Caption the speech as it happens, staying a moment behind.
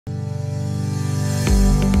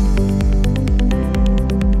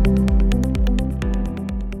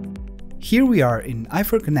Here we are in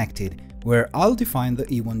i4connected, where I'll define the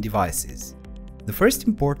Ewon devices. The first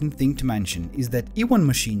important thing to mention is that Ewon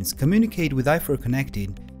machines communicate with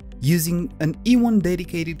i4connected using an Ewon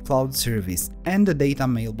dedicated cloud service and a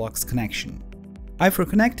Datamailbox connection.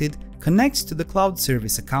 i4connected connects to the cloud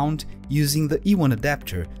service account using the Ewon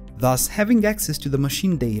adapter, thus having access to the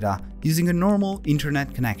machine data using a normal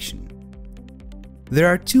internet connection. There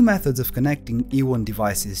are two methods of connecting Ewon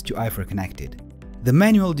devices to i4connected: the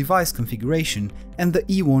manual device configuration and the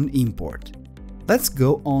Ewon import. Let's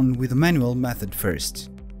go on with the manual method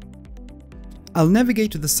first. I'll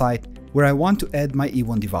navigate to the site where I want to add my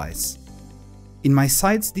Ewon device. In my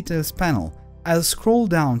site's details panel, I'll scroll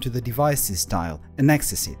down to the devices tile and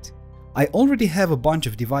access it. I already have a bunch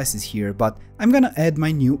of devices here, but I'm gonna add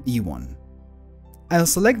my new Ewon. I'll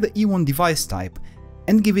select the Ewon device type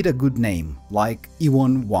and give it a good name, like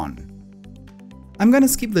Ewon 1. I'm gonna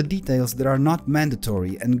skip the details that are not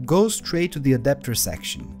mandatory and go straight to the adapter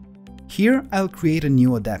section. Here I'll create a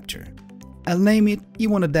new adapter. I'll name it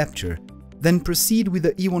Ewon Adapter, then proceed with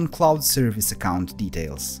the Ewon Cloud Service account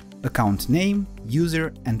details, account name,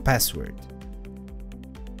 user and password.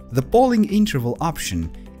 The polling interval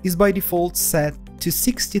option is by default set to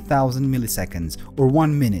 60,000 milliseconds or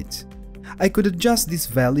 1 minute. I could adjust this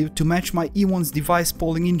value to match my Ewon's device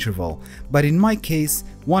polling interval, but in my case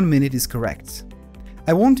 1 minute is correct.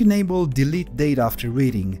 I won't enable delete data after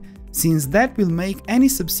reading, since that will make any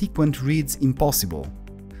subsequent reads impossible.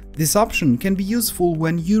 This option can be useful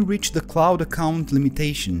when you reach the cloud account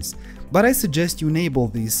limitations, but I suggest you enable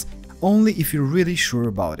this only if you're really sure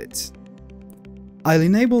about it. I'll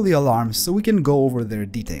enable the alarms so we can go over their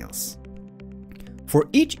details. For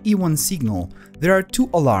each Ewon signal, there are two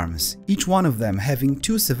alarms, each one of them having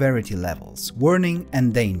two severity levels, warning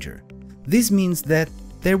and danger. This means that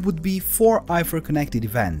there would be 4 i4connected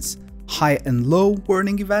events: high and low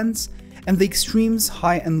warning events and the extremes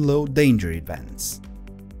high and low danger events.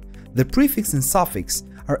 The prefix and suffix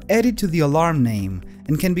are added to the alarm name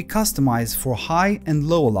and can be customized for high and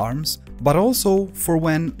low alarms, but also for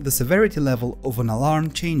when the severity level of an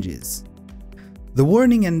alarm changes. The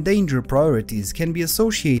warning and danger priorities can be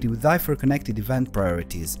associated with i4connected event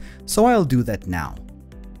priorities, so I'll do that now.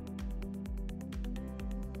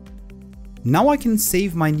 Now I can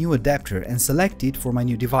save my new adapter and select it for my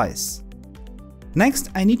new device. Next,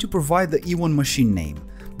 I need to provide the Ewon machine name,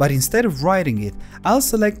 but instead of writing it, I'll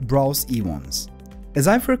select Browse Ewons. As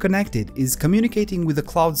i4connected is communicating with the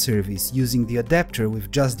cloud service using the adapter we've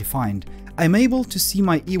just defined, I'm able to see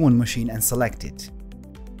my Ewon machine and select it.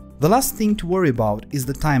 The last thing to worry about is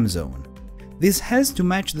the time zone. This has to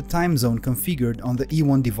match the time zone configured on the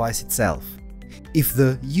Ewon device itself. If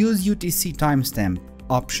the Use UTC timestamp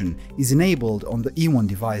option is enabled on the Ewon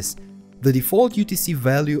device, the default UTC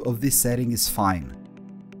value of this setting is fine.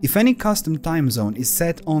 If any custom time zone is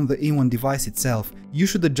set on the Ewon device itself, you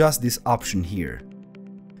should adjust this option here.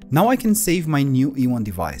 Now I can save my new Ewon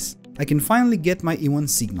device. I can finally get my Ewon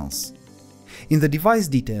signals. In the device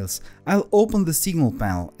details, I'll open the signal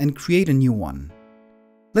panel and create a new one.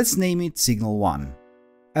 Let's name it Signal 1.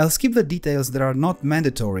 I'll skip the details that are not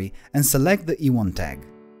mandatory and select the Ewon tag.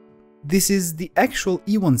 This is the actual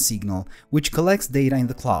Ewon signal which collects data in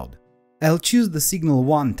the cloud. I'll choose the Signal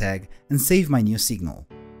 1 tag and save my new signal.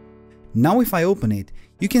 Now if I open it,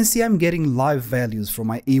 you can see I'm getting live values from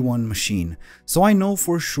my Ewon machine, so I know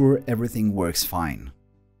for sure everything works fine.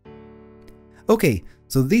 Okay,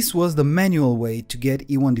 so this was the manual way to get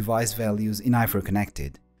Ewon device values in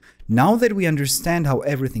i4connected. Now that we understand how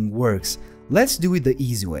everything works, let's do it the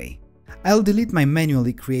easy way. I'll delete my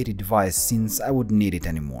manually created device since I wouldn't need it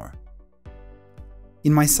anymore.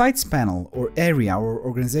 In my sites panel, or area or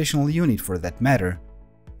organizational unit for that matter,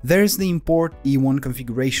 there's the Import Ewon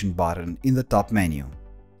Configuration button in the top menu.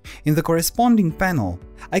 In the corresponding panel,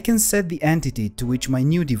 I can set the entity to which my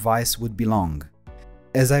new device would belong.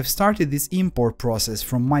 As I've started this import process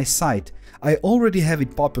from my site, I already have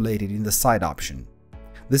it populated in the site option.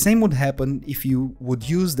 The same would happen if you would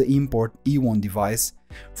use the Import Ewon device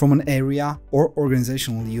from an area or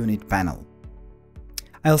organizational unit panel.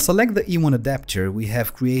 I'll select the Ewon adapter we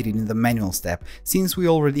have created in the manual step since we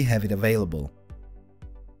already have it available.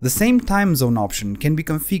 The same time zone option can be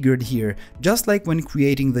configured here just like when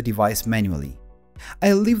creating the device manually.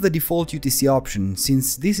 I'll leave the default UTC option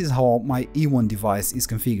since this is how my Ewon device is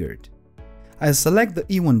configured. I'll select the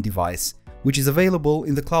Ewon device, which is available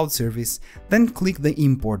in the cloud service, then click the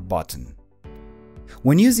Import button.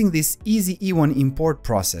 When using this easy Ewon import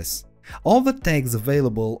process, all the tags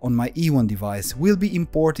available on my Ewon device will be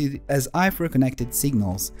imported as i4connected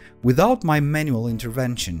signals without my manual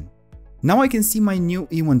intervention. Now I can see my new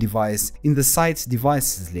Ewon device in the site's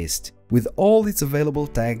devices list with all its available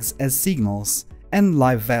tags as signals and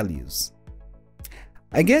live values.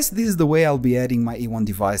 I guess this is the way I'll be adding my Ewon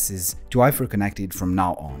devices to i4connected from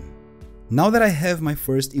now on. Now that I have my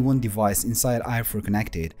first Ewon device inside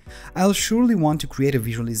i4connected, I'll surely want to create a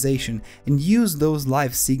visualization and use those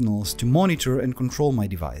live signals to monitor and control my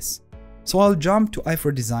device. So I'll jump to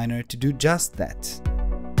i4 Designer to do just that.